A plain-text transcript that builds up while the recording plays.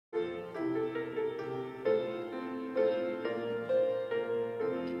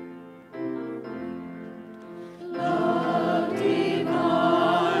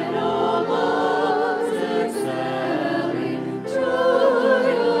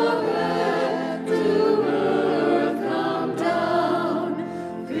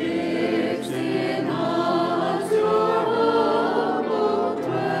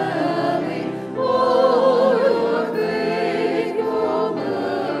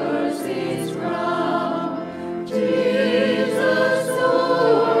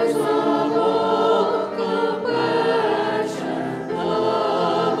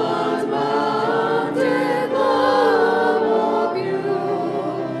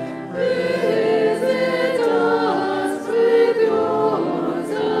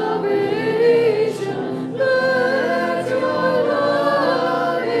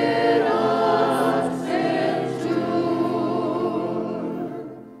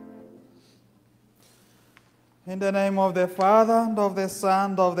In the name of the Father, and of the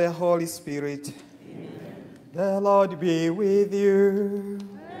Son, and of the Holy Spirit. Amen. The Lord be with you.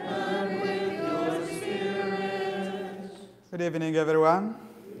 And with your spirit. Good evening, everyone.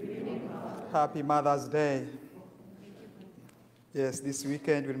 Good evening, Happy Mother's Day. Yes, this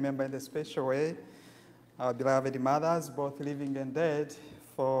weekend we remember in a special way our beloved mothers, both living and dead,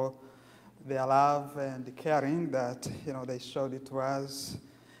 for their love and caring that they showed it to us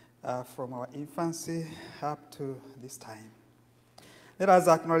from our infancy up to this time. Let us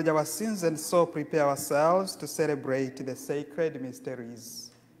acknowledge our sins and so prepare ourselves to celebrate the sacred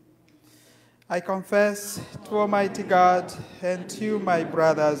mysteries. I confess to Almighty God and to you, my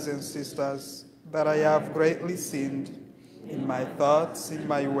brothers and sisters, that I have greatly sinned in my thoughts, in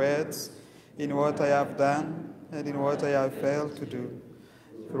my words, in what I have done, and in what I have failed to do.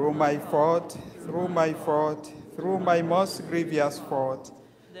 Through my fault, through my most grievous fault.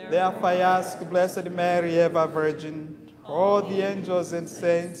 Therefore I ask, Blessed Mary, ever Virgin, all the angels and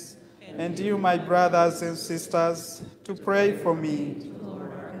saints, and you, my brothers and sisters, to pray for me.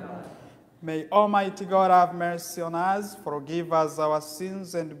 May Almighty God have mercy on us, forgive us our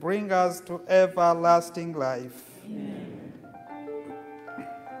sins, and bring us to everlasting life. Amen.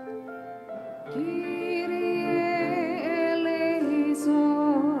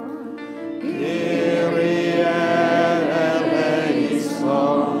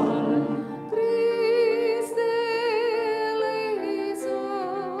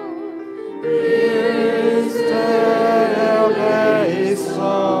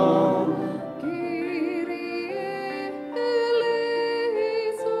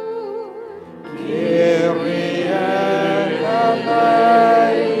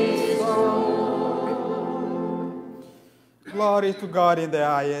 Glory to God in the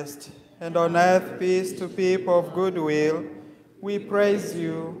highest, and on earth peace to people of good will. We praise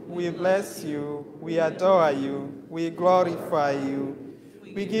you, we bless you, we adore you, we glorify you.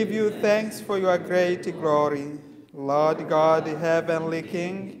 We give you thanks for your great glory. Lord God, heavenly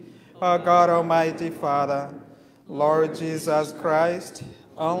King, our God, Almighty Father, Lord Jesus Christ,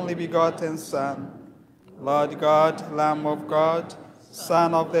 only begotten Son, Lord God, Lamb of God,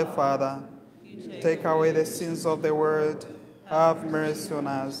 Son of the Father, take away the sins of the world. Have mercy on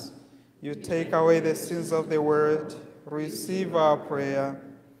us. You take away the sins of the world. Receive our prayer.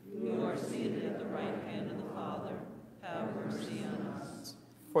 You are seated at the right hand of the Father. Have mercy on us.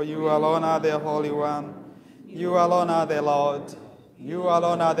 For you alone are the Holy One. You alone are the Lord. You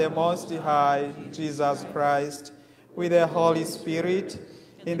alone are the Most High, Jesus Christ, with the Holy Spirit,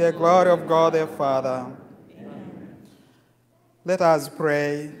 in the glory of God the Father. Amen. Let us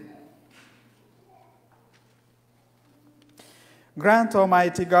pray. Grant,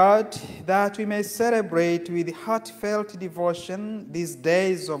 Almighty God, that we may celebrate with heartfelt devotion these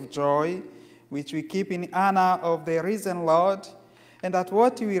days of joy, which we keep in honor of the risen Lord, and that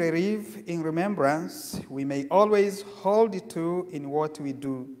what we relive in remembrance, we may always hold to in what we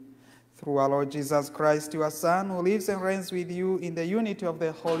do. Through our Lord Jesus Christ, your Son, who lives and reigns with you in the unity of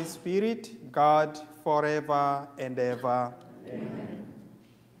the Holy Spirit, God, forever and ever. Amen.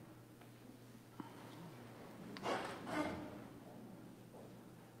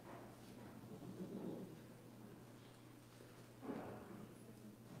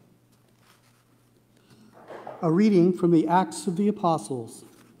 A reading from the Acts of the Apostles.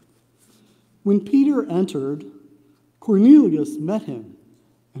 When Peter entered, Cornelius met him,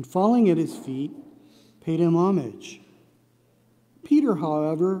 and falling at his feet, paid him homage. Peter,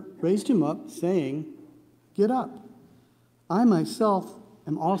 however, raised him up, saying, "Get up. I myself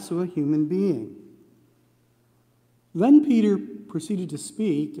am also a human being." Then Peter proceeded to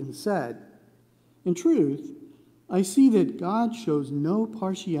speak and said, "In truth, I see that God shows no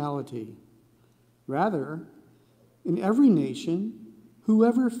partiality. Rather, in every nation,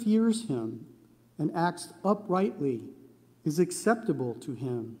 whoever fears him and acts uprightly is acceptable to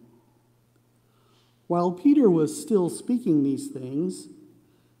him." While Peter was still speaking these things,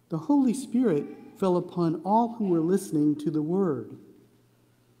 the Holy Spirit fell upon all who were listening to the word.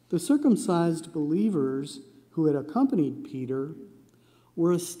 The circumcised believers who had accompanied Peter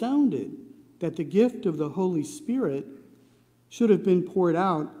were astounded that the gift of the Holy Spirit should have been poured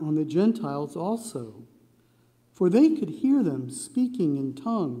out on the Gentiles also, for they could hear them speaking in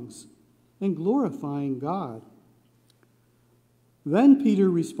tongues and glorifying God. Then Peter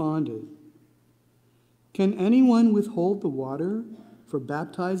responded, "Can anyone withhold the water for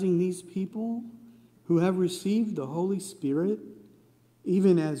baptizing these people who have received the Holy Spirit,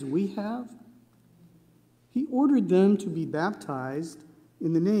 even as we have?" He ordered them to be baptized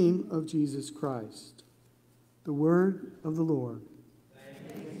in the name of Jesus Christ. The word of the Lord.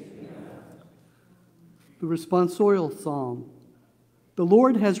 The responsorial psalm. The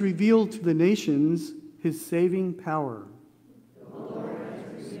Lord has revealed to the nations his saving power.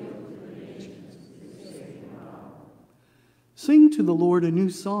 Sing to the Lord a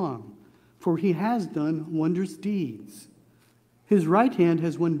new song, for he has done wondrous deeds. His right hand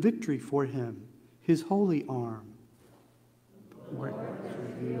has won victory for him, his holy arm. The Lord has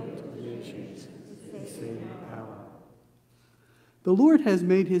revealed to the nations his saving power. The Lord has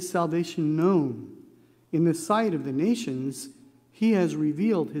made his salvation known. In the sight of the nations, he has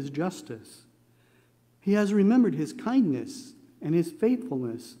revealed his justice. He has remembered his kindness and his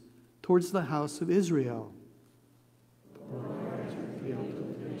faithfulness towards the house of Israel. The Lord has revealed to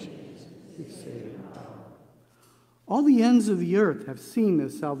the nations his saving power. All the ends of the earth have seen the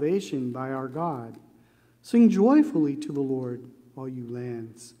salvation by our God. Sing joyfully to the Lord, all you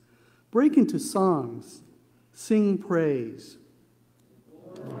lands. Break into songs. Sing praise.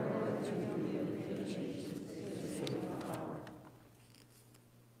 The Lord has revealed to the nations his saving power.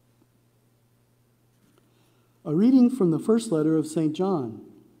 A reading from the first letter of St. John.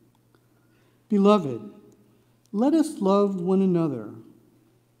 Beloved, let us love one another,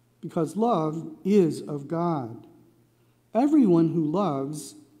 because love is of God. Everyone who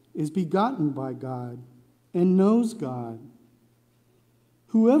loves is begotten by God and knows God.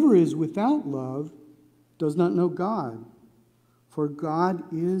 Whoever is without love does not know God, for God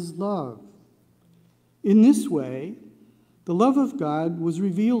is love. In this way, the love of God was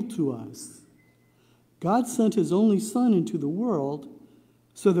revealed to us. God sent his only Son into the world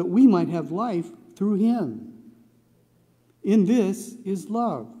so that we might have life through him. In this is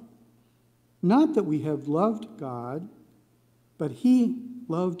love. Not that we have loved God, but he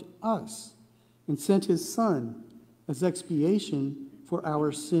loved us and sent his Son as expiation for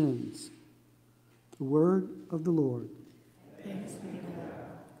our sins. The word of the Lord. Thanks be to God.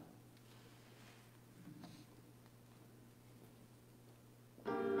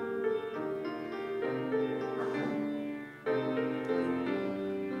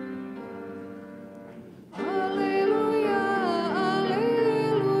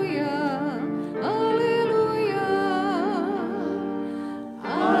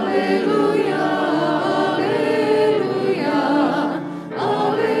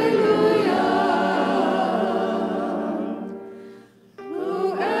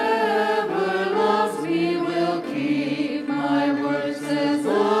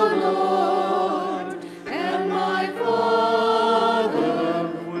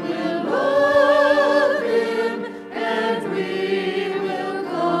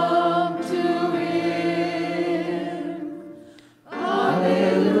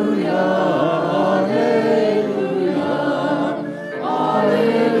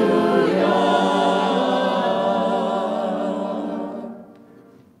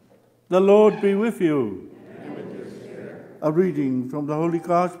 The Lord be with you. And with your spirit. A reading from the Holy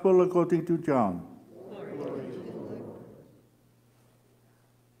Gospel according to John.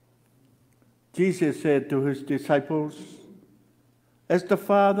 Jesus said to his disciples, "As the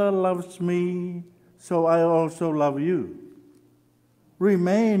Father loves me, so I also love you.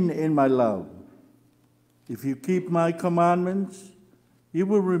 Remain in my love. If you keep my commandments, you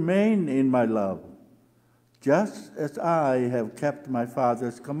will remain in my love, just as I have kept my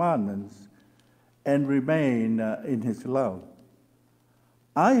Father's commandments and remain in his love.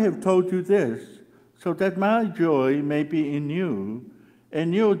 I have told you this so that my joy may be in you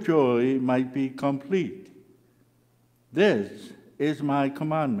and your joy might be complete. This is my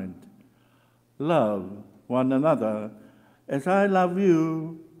commandment. Love one another as I love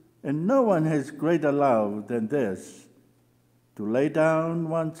you, and no one has greater love than this, to lay down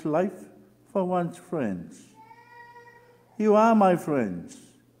one's life for one's friends. You are my friends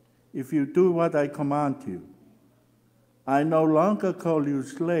if you do what I command you. I no longer call you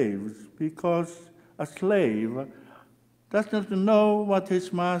slaves, because a slave does not know what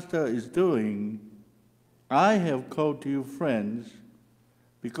his master is doing. I have called you friends,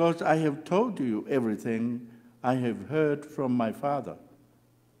 because I have told you everything I have heard from my Father.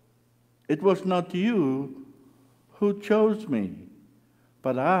 It was not you who chose me,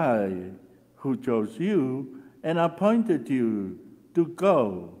 but I who chose you and appointed you to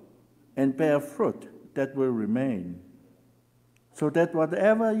go and bear fruit that will remain, so that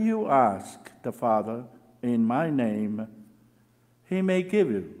whatever you ask the Father in my name, he may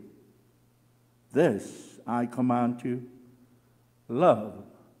give you. This I command you, love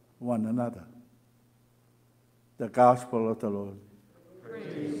one another." The Gospel of the Lord.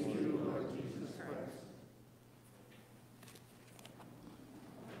 Praise you, Lord Jesus Christ.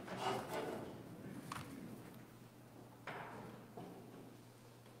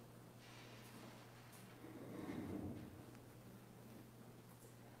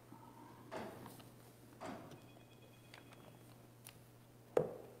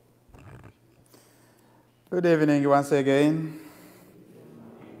 Good evening once again.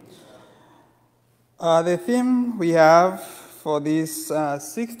 The theme we have for this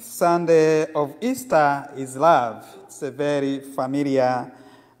sixth Sunday of Easter is love. It's a very familiar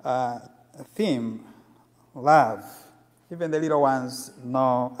theme, love. Even the little ones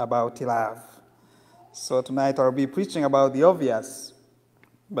know about love. So tonight I'll be preaching about the obvious,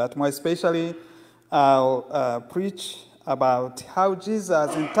 but more especially I'll preach about how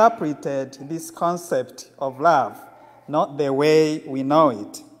Jesus interpreted this concept of love, not the way we know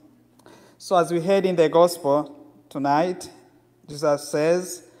it. So as we head in the gospel tonight, Jesus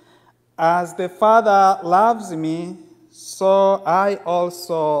says, "As the Father loves me, so I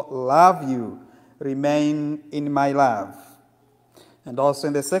also love you. Remain in my love." And also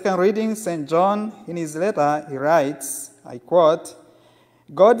in the second reading, St. John, in his letter, he writes, I quote,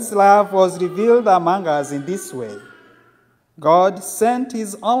 "God's love was revealed among us in this way. God sent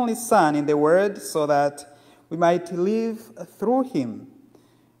his only Son in the world so that we might live through him.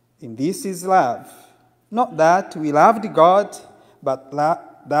 And this is love. Not that we loved God, but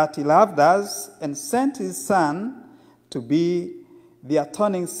that he loved us and sent his Son to be the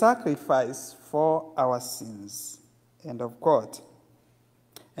atoning sacrifice for our sins." End of quote.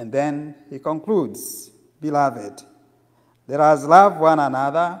 And then he concludes, "Beloved, let us love one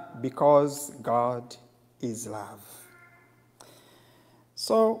another because God is love."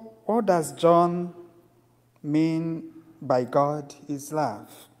 So what does John mean by God is love?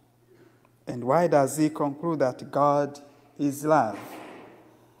 And why does he conclude that God is love?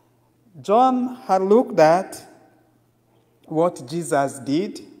 John had looked at what Jesus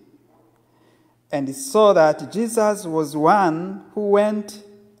did, and he saw that Jesus was one who went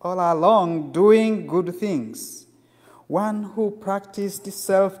all along doing good things, one who practiced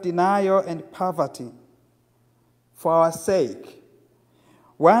self-denial and poverty for our sake,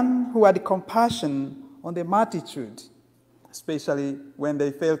 one who had compassion on the multitude, especially when they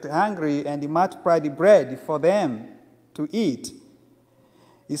felt hungry and he multiplied the bread for them to eat.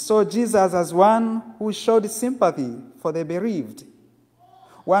 He saw Jesus as one who showed sympathy for the bereaved,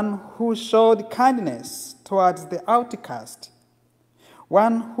 one who showed kindness towards the outcast,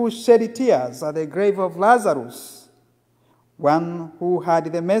 one who shed tears at the grave of Lazarus, one who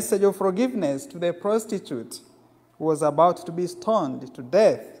had the message of forgiveness to the prostitute who was about to be stoned to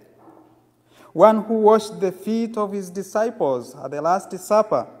death, one who washed the feet of his disciples at the Last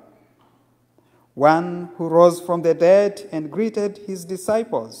Supper, one who rose from the dead and greeted his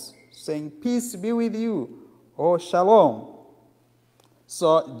disciples, saying, "Peace be with you," or "Shalom."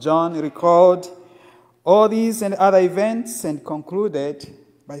 So John recalled all these and other events and concluded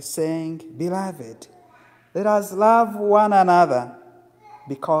by saying, "Beloved, let us love one another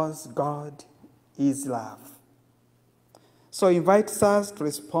because God is love." So he invites us to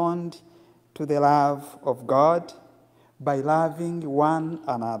respond to the love of God by loving one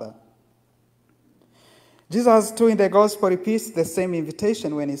another. Jesus, too, in the gospel repeats the same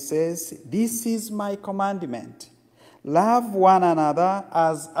invitation when he says, "This is my commandment. Love one another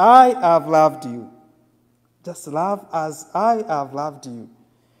as I have loved you." Just love as I have loved you.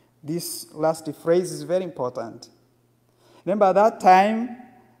 This last phrase is very important. Remember, at that time,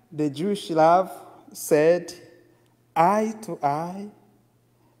 the Jewish love said, eye to eye,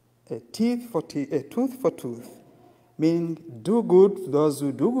 a tooth for tooth, meaning do good to those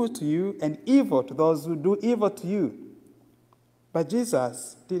who do good to you and evil to those who do evil to you. But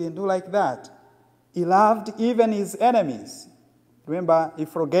Jesus didn't do like that. He loved even his enemies. Remember, he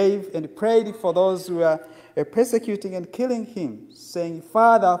forgave and prayed for those who were persecuting and killing him, saying,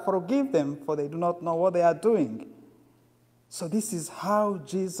 "Father, forgive them, for they do not know what they are doing." So this is how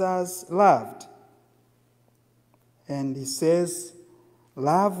Jesus loved. And he says,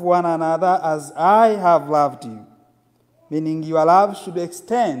 "Love one another as I have loved you," meaning your love should be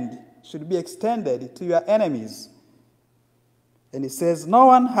extended to your enemies. And he says, "No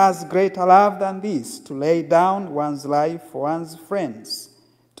one has greater love than this, to lay down one's life for one's friends,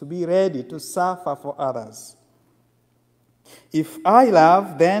 to be ready to suffer for others. If I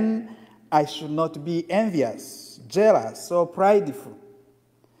love, then I should not be envious, jealous, or prideful.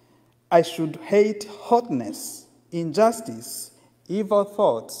 I should hate hotness, injustice, evil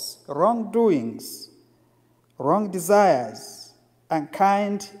thoughts, wrongdoings, wrong desires,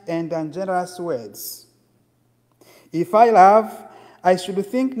 unkind and ungenerous words. If I love, I should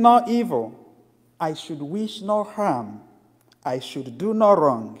think no evil, I should wish no harm, I should do no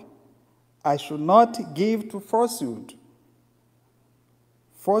wrong, I should not give to falsehood,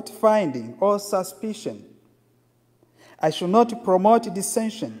 fault-finding, or suspicion. I should not promote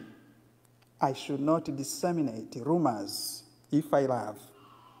dissension. I should not disseminate rumors if I love.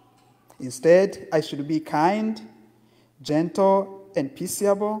 Instead, I should be kind, gentle, and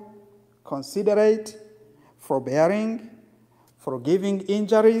peaceable, considerate, forbearing, forgiving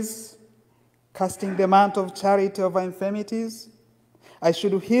injuries, casting the mantle of charity over infirmities. I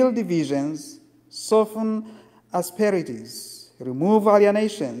should heal divisions, soften asperities, remove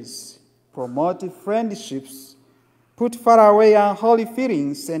alienations, promote friendships, put far away unholy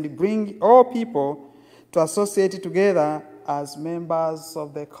feelings, and bring all people to associate together as members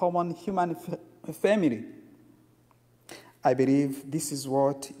of the common human family. I believe this is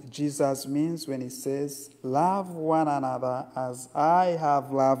what Jesus means when he says, "Love one another as I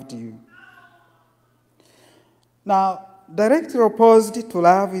have loved you." Now, directly opposed to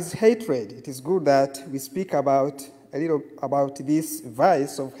love is hatred. It is good that we speak a little about this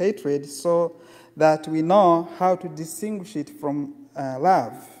vice of hatred so that we know how to distinguish it from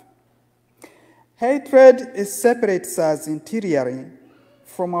love. Hatred separates us interiorly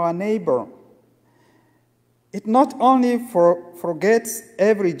from our neighbor. It not only forgets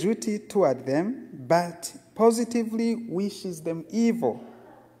every duty toward them, but positively wishes them evil.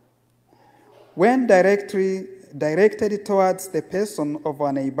 When directed towards the person of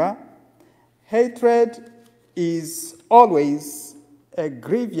our neighbor, hatred is always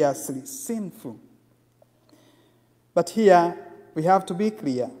grievously sinful. But here we have to be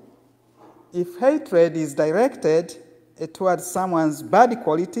clear. If hatred is directed towards someone's bad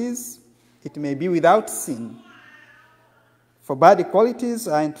qualities, it may be without sin. For bad qualities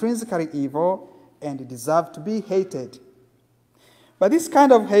are intrinsically evil and deserve to be hated. But this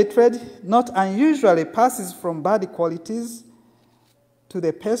kind of hatred not unusually passes from bad qualities to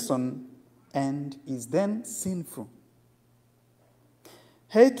the person and is then sinful.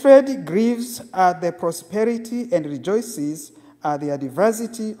 Hatred grieves at the prosperity and rejoices at the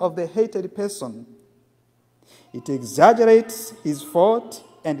adversity of the hated person. It exaggerates his fault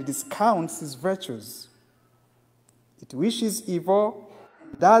and discounts his virtues. It wishes evil,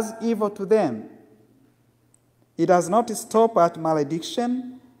 does evil to them. It does not stop at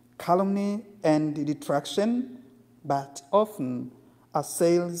malediction, calumny, and detraction, but often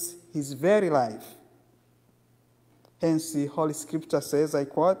assails his very life. Hence, the Holy Scripture says, I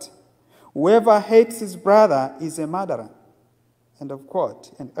quote, "Whoever hates his brother is a murderer." End of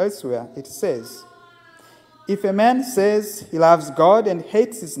quote. And elsewhere it says, "If a man says he loves God and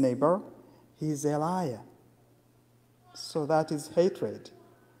hates his neighbor, he is a liar." So that is hatred.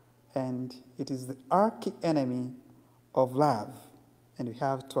 And it is the arch-enemy of love, and we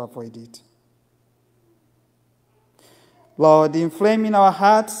have to avoid it. Lord, inflame in our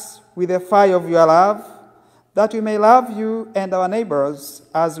hearts with the fire of your love, that we may love you and our neighbors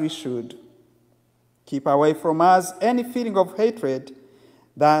as we should. Keep away from us any feeling of hatred,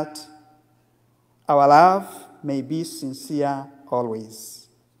 that our love may be sincere always.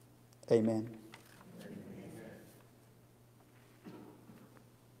 Amen.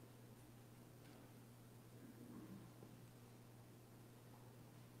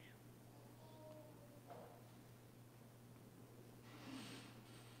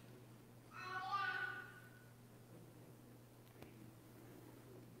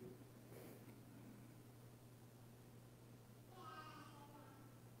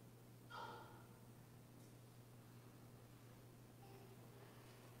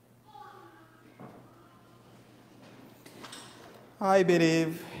 I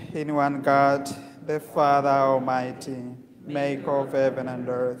believe in one God, the Father Almighty, maker of heaven and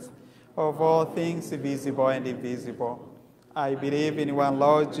earth, of all things visible and invisible. I believe in one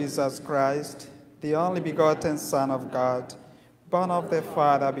Lord Jesus Christ, the only begotten Son of God, born of the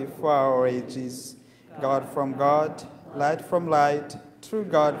Father before our ages, God from God, light from light, true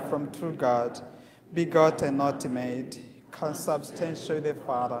God from true God, begotten, not made, consubstantial with the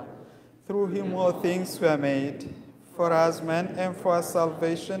Father. Through him all things were made. For us men and for our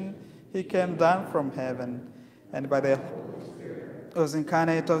salvation, he came down from heaven, and by the was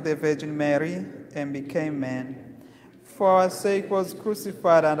incarnate of the Virgin Mary and became man. For our sake was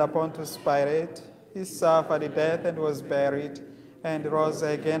crucified under Pontius Pilate. He suffered death and was buried, and rose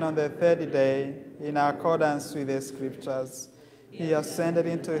again on the third day, in accordance with the Scriptures. He ascended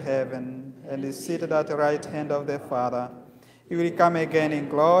into heaven, and is seated at the right hand of the Father. He will come again in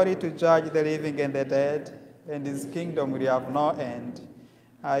glory to judge the living and the dead, and his kingdom will have no end.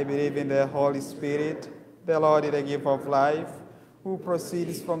 I believe in the Holy Spirit, the Lord, the giver of life, who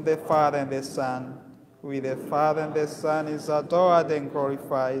proceeds from the Father and the Son, who with the Father and the Son is adored and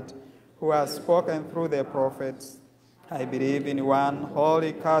glorified, who has spoken through the prophets. I believe in one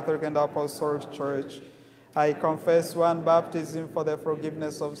holy Catholic and Apostolic Church. I confess one baptism for the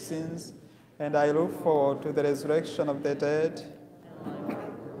forgiveness of sins, and I look forward to the resurrection of the dead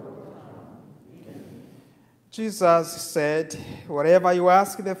Jesus said, "Whatever you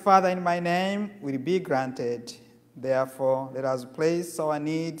ask the Father in my name will be granted." Therefore, let us place our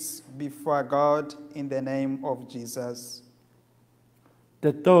needs before God in the name of Jesus.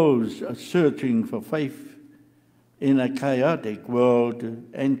 That those searching for faith in a chaotic world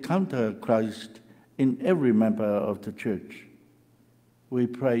encounter Christ in every member of the Church. We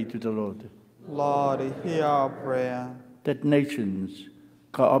pray to the Lord. Lord, hear our prayer. That nations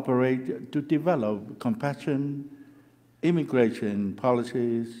cooperate to develop compassion, immigration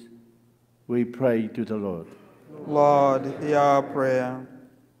policies. We pray to the Lord. Lord, hear our prayer.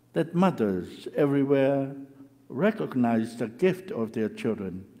 That mothers everywhere recognize the gift of their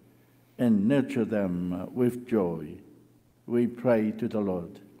children and nurture them with joy. We pray to the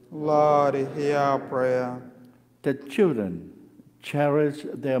Lord. Lord, hear our prayer. That children cherish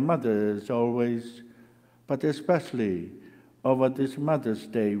their mothers always, but especially over this Mother's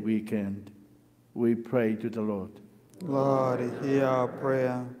Day weekend. We pray to the Lord. Lord, hear our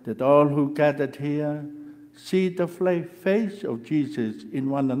prayer. That all who gathered here see the face of Jesus in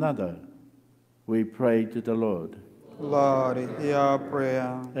one another. We pray to the Lord. Lord, hear our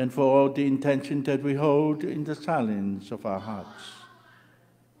prayer. And for all the intention that we hold in the silence of our hearts.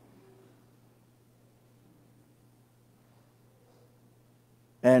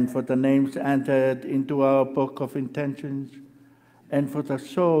 And for the names entered into our book of intentions, and for the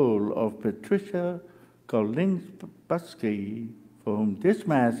soul of Patricia Kolinsky, for whom this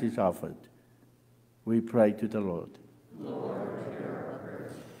Mass is offered, we pray to the Lord.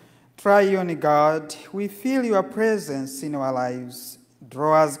 Triune God, we feel your presence in our lives.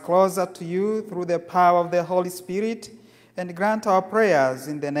 Draw us closer to you through the power of the Holy Spirit, and grant our prayers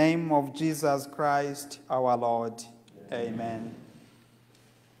in the name of Jesus Christ, our Lord. Amen.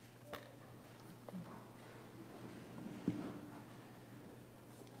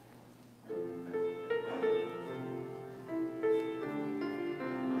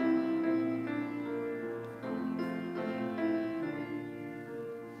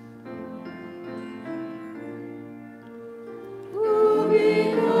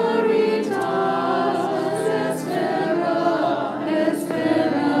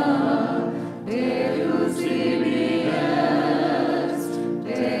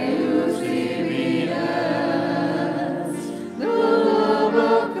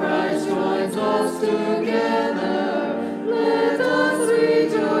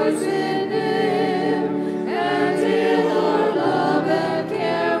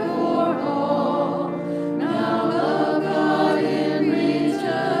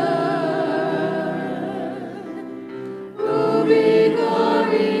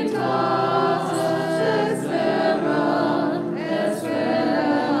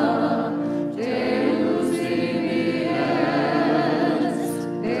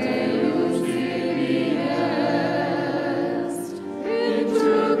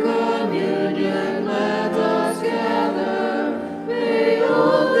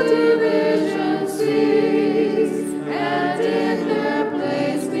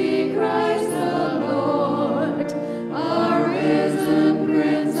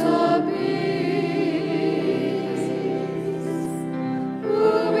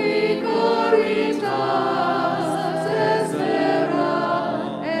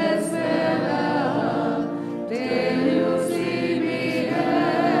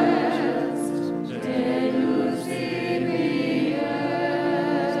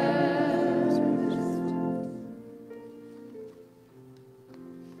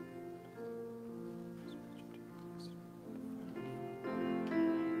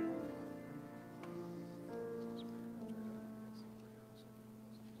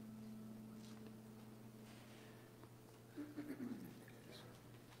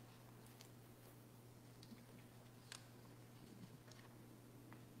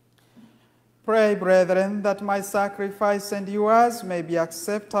 Pray, brethren, that my sacrifice and yours may be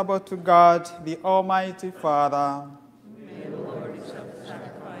acceptable to God, the Almighty Father. May the Lord accept the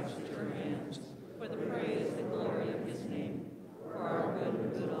sacrifice at your hands, for the praise and glory of his name, for our good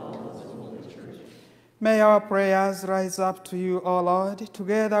and good all of his holy church. May our prayers rise up to you, O Lord,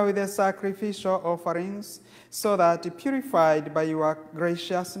 together with the sacrificial offerings, so that, purified by your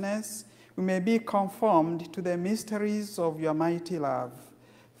graciousness, we may be conformed to the mysteries of your mighty love.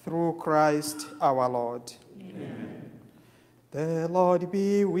 Through Christ our Lord. Amen. The Lord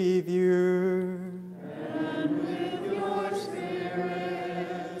be with you. And with your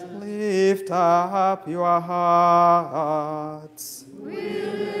spirit. Lift up your hearts. We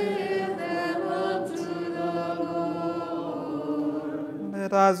lift them up to the Lord.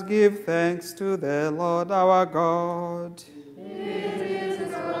 Let us give thanks to the Lord our God. It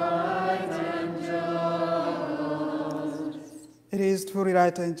is right and just. It is truly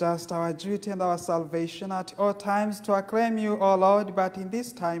right and just, our duty and our salvation at all times to acclaim you, O Lord, but in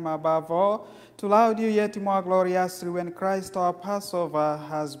this time above all, to laud you yet more gloriously when Christ our Passover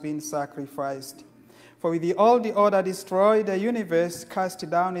has been sacrificed. For with all the order destroyed, the universe cast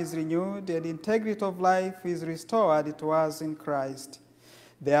down is renewed, and integrity of life is restored to us in Christ.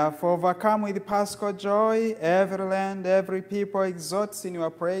 Therefore, overcome with paschal joy, every land, every people exalts in your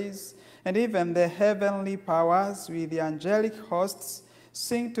praise, and even the heavenly powers with the angelic hosts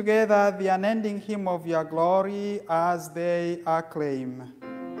sing together the unending hymn of your glory as they acclaim.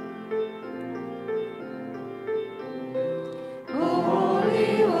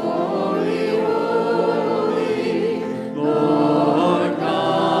 Holy, holy, holy, Lord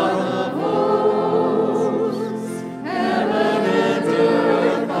God of hosts, heaven and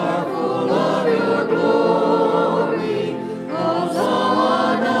earth are full of your glory.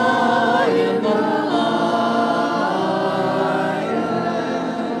 Hosanna in the highest.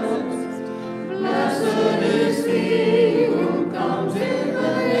 Blessed is he who comes in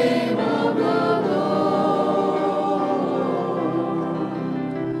the name of the Lord.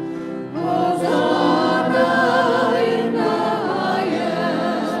 Hosanna in the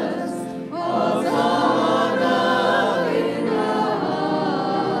highest. Hosanna in the highest.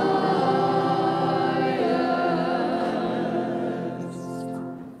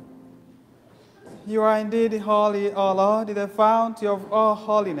 You are indeed holy, O Lord, the fount of all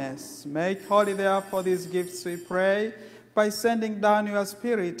holiness. Make holy, therefore, these gifts, we pray, by sending down your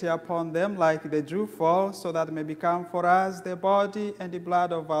Spirit upon them like the dewfall, so that may become for us the body and the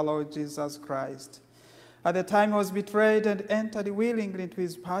blood of our Lord Jesus Christ. At the time he was betrayed and entered willingly into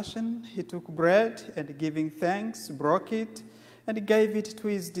his passion, he took bread and, giving thanks, broke it and gave it to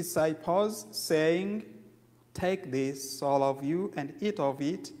his disciples, saying, "Take this, all of you, and eat of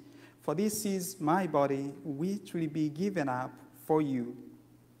it, for this is my body, which will be given up for you."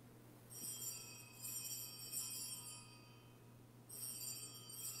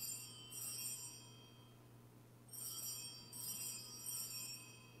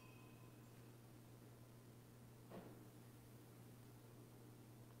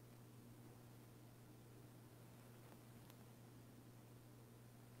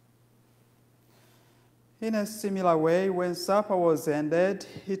 In a similar way, when supper was ended,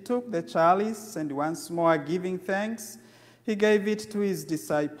 he took the chalice, and once more giving thanks, he gave it to his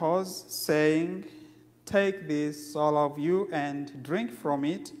disciples, saying, "Take this, all of you, and drink from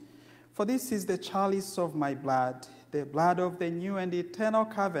it, for this is the chalice of my blood, the blood of the new and eternal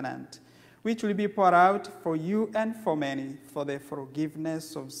covenant, which will be poured out for you and for many for the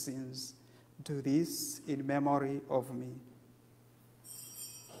forgiveness of sins. Do this in memory of me."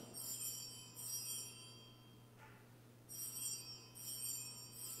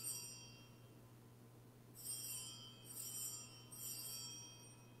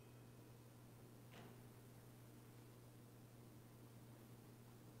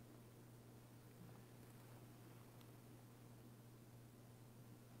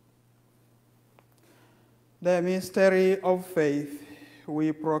 The mystery of faith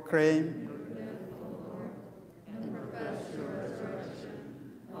we proclaim.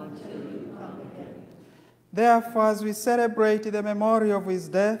 Therefore, as we celebrate the memory of his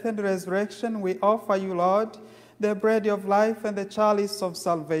death and resurrection, we offer you, Lord, the bread of life and the chalice of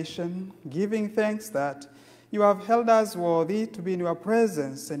salvation, giving thanks that you have held us worthy to be in your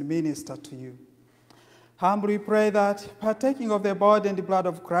presence and minister to you. Humbly pray that, partaking of the body and the blood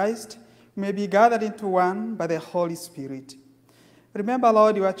of Christ, may be gathered into one by the Holy Spirit. Remember,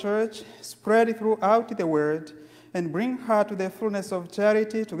 Lord, your church, spread throughout the world, and bring her to the fullness of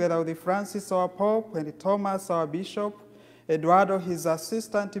charity, together with Francis, our Pope, and Thomas, our Bishop, Eduardo, his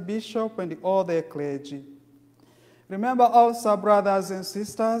assistant bishop, and all their clergy. Remember also our brothers and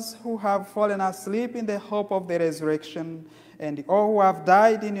sisters who have fallen asleep in the hope of the resurrection, and all who have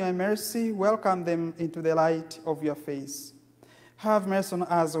died in your mercy. Welcome them into the light of your face. Have mercy on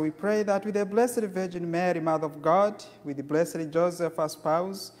us, we pray, that with the Blessed Virgin Mary, Mother of God, with the Blessed Joseph, our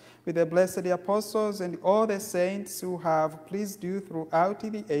spouse, with the blessed apostles and all the saints who have pleased you throughout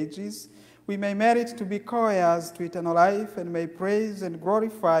the ages, we may merit to be co-heirs to eternal life, and may praise and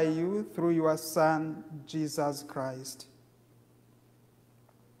glorify you through your Son, Jesus Christ.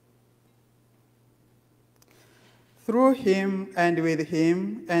 Through him, and with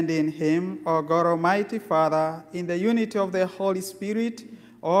him, and in him, O God Almighty Father, in the unity of the Holy Spirit,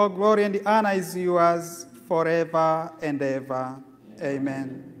 all glory and honor is yours forever and ever.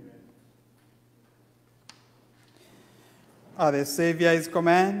 Amen. As the Savior is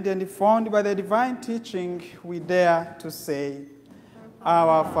commanded and informed by the divine teaching, we dare to say,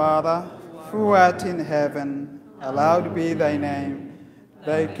 Our Father, who art in heaven, Hallowed be thy name.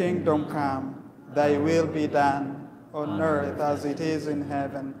 Thy kingdom come, thy will be done, on earth as it is in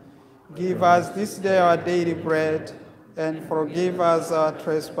heaven. Give us this day our daily bread, and forgive us our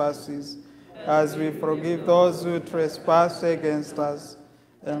trespasses, as we forgive those who trespass against us.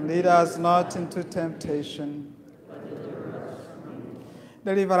 And lead us not into temptation.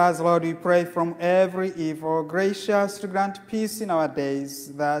 Deliver us, Lord, we pray, from every evil. Gracious to grant peace in our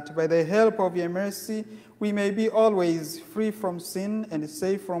days, that by the help of your mercy we may be always free from sin and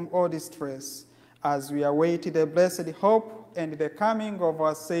safe from all distress, as we await the blessed hope and the coming of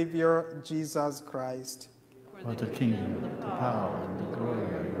our Savior, Jesus Christ. For the kingdom, the power, and the glory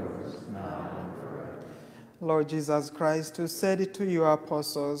are yours, now and forever. Lord Jesus Christ, who said to your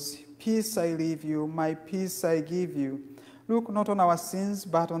apostles, "Peace I leave you, my peace I give you," look not on our sins,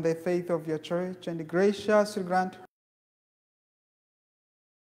 but on the faith of your church, and graciously grant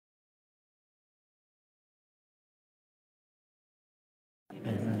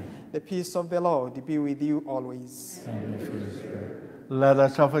Amen. the peace of the Lord be with you always. And with your spirit. Let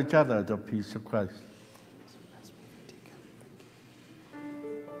us offer each other the peace of Christ.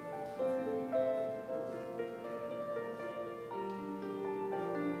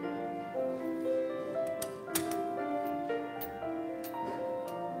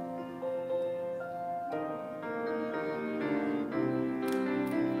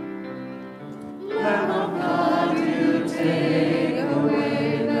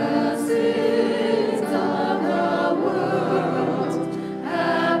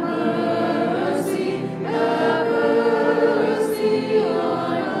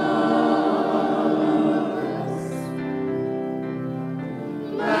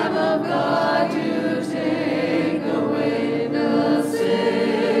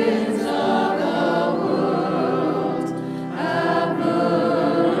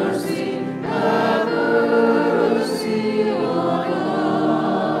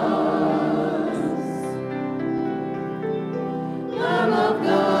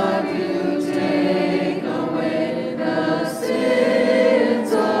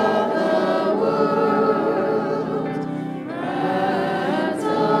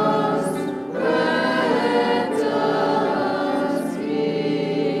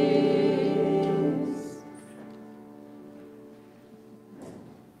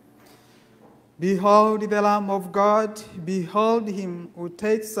 Behold the Lamb of God, behold him who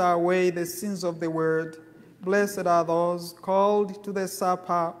takes away the sins of the world. Blessed are those called to the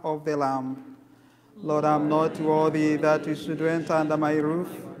supper of the Lamb. Lord, I am not worthy that you should enter under my roof,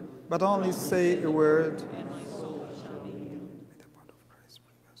 but only say a word. And my soul shall be healed. May the blood of Christ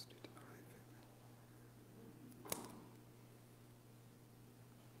bring us to eternal life.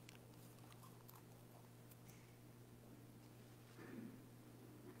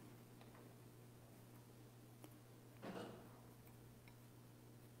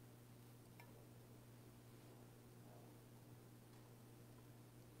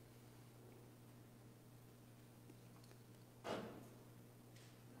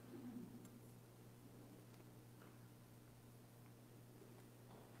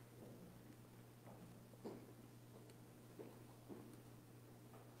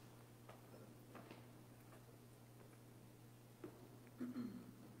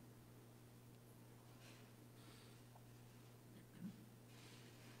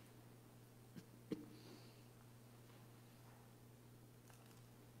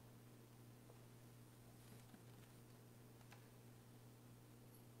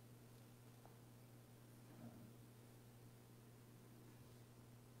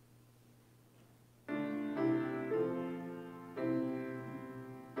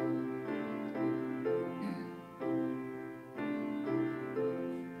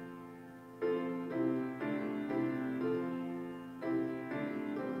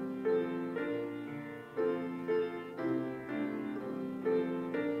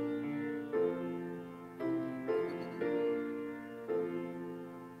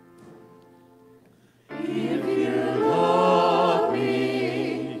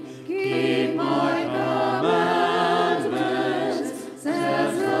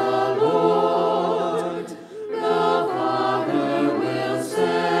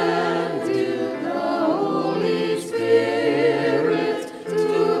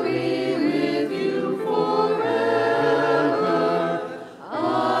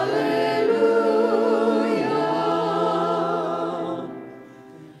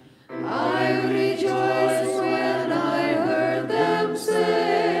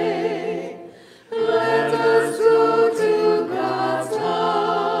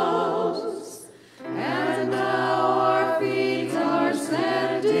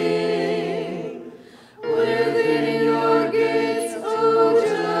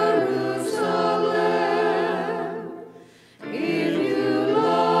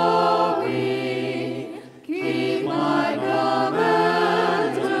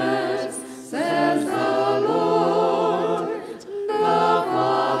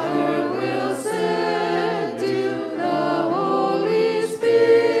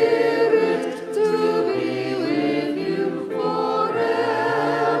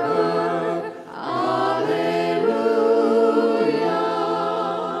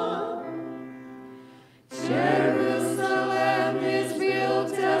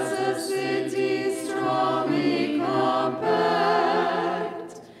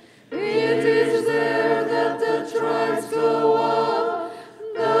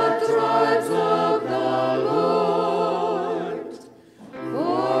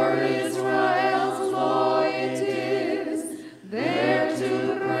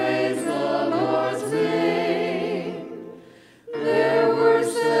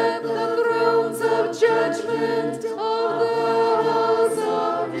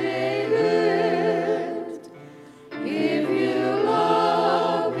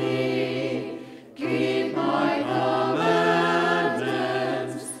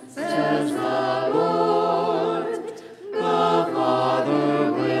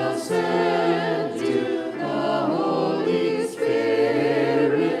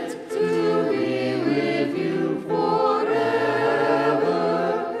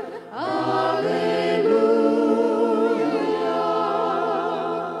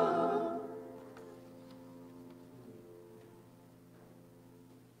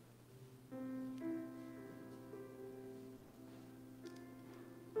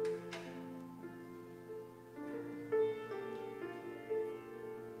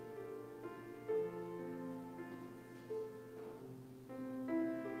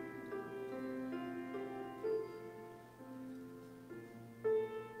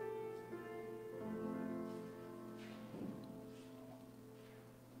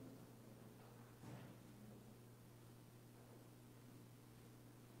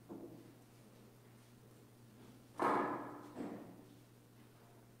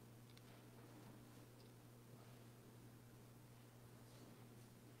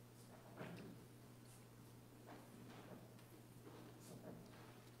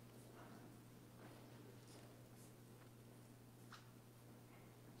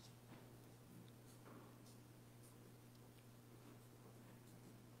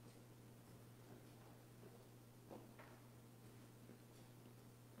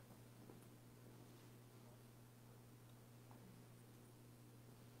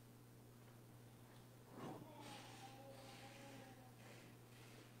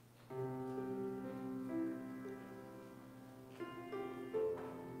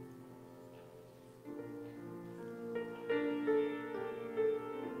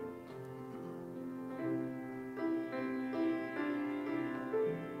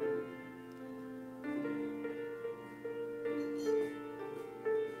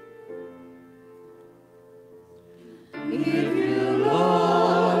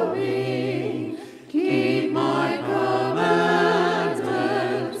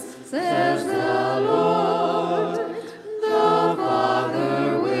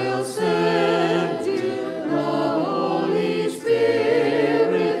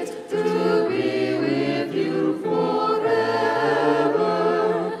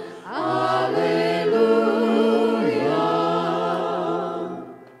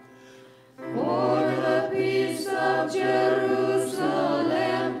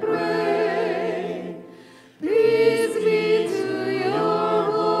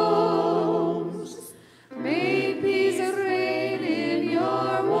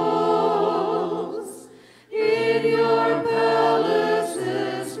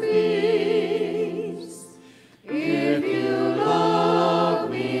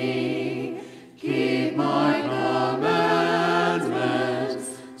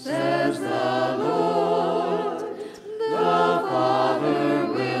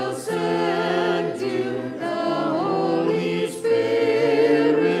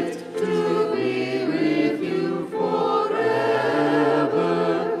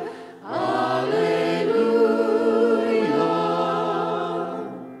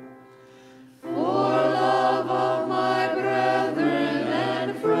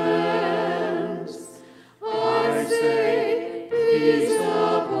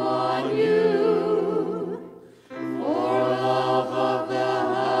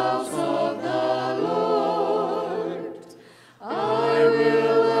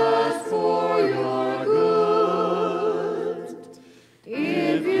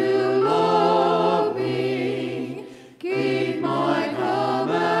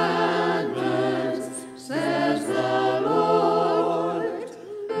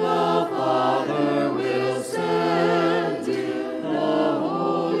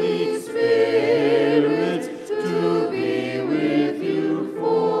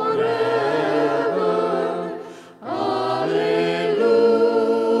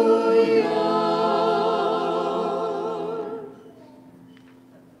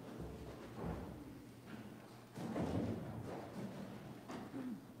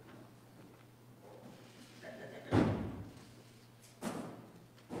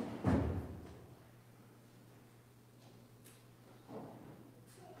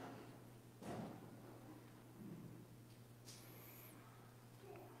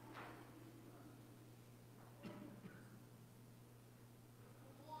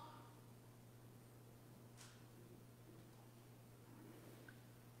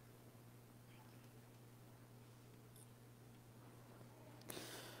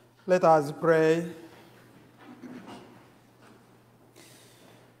 Let us pray.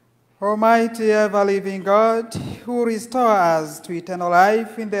 Almighty ever-living God, who restore us to eternal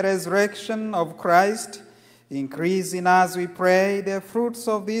life in the resurrection of Christ, increase in us, we pray, the fruits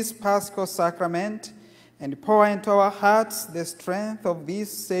of this Paschal sacrament, and pour into our hearts the strength of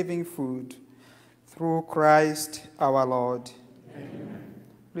this saving food. Through Christ our Lord. Amen.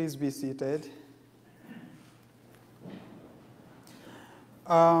 Please be seated.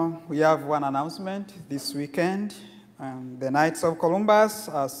 We have one announcement this weekend. The Knights of Columbus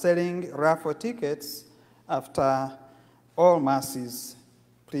are selling raffle tickets after all masses.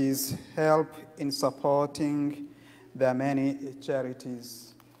 Please help in supporting their many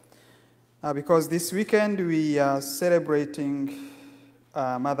charities. Because this weekend we are celebrating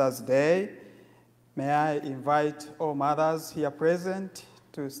Mother's Day, may I invite all mothers here present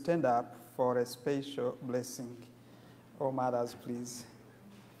to stand up for a special blessing. All mothers, please.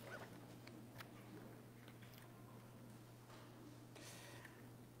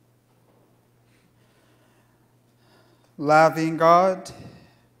 Loving God,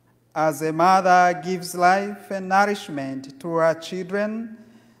 as a mother gives life and nourishment to her children,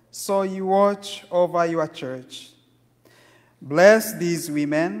 so you watch over your church. Bless these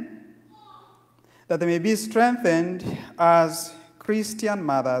women, that they may be strengthened as Christian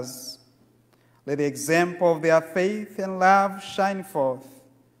mothers. Let the example of their faith and love shine forth.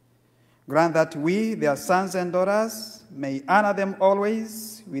 Grant that we, their sons and daughters, may honor them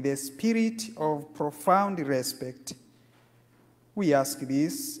always with a spirit of profound respect. We ask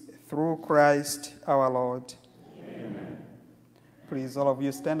this through Christ our Lord. Amen. Please, all of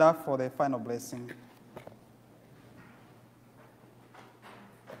you, stand up for the final blessing.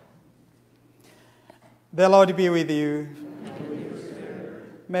 The Lord be with you. And with your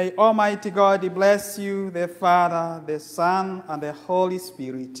spirit. May Almighty God bless you, the Father, the Son, and the Holy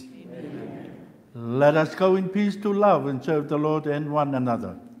Spirit. Amen. Let us go in peace to love and serve the Lord and one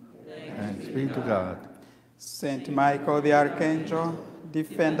another. Thanks be to God. Saint Michael the Archangel,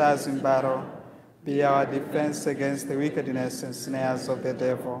 defend us in battle. Be our defense against the wickedness and snares of the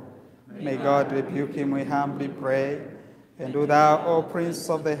devil. May God rebuke him, we humbly pray. And do thou, O Prince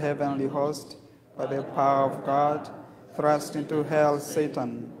of the heavenly host, by the power of God, thrust into hell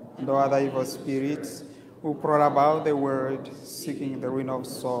Satan and all other evil spirits who prowl about the world, seeking the ruin of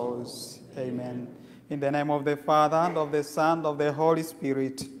souls. Amen. In the name of the Father, and of the Son, and of the Holy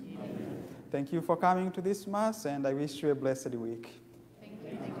Spirit. Thank you for coming to this Mass, and I wish you a blessed week. Thank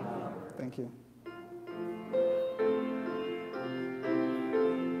you. Thank you.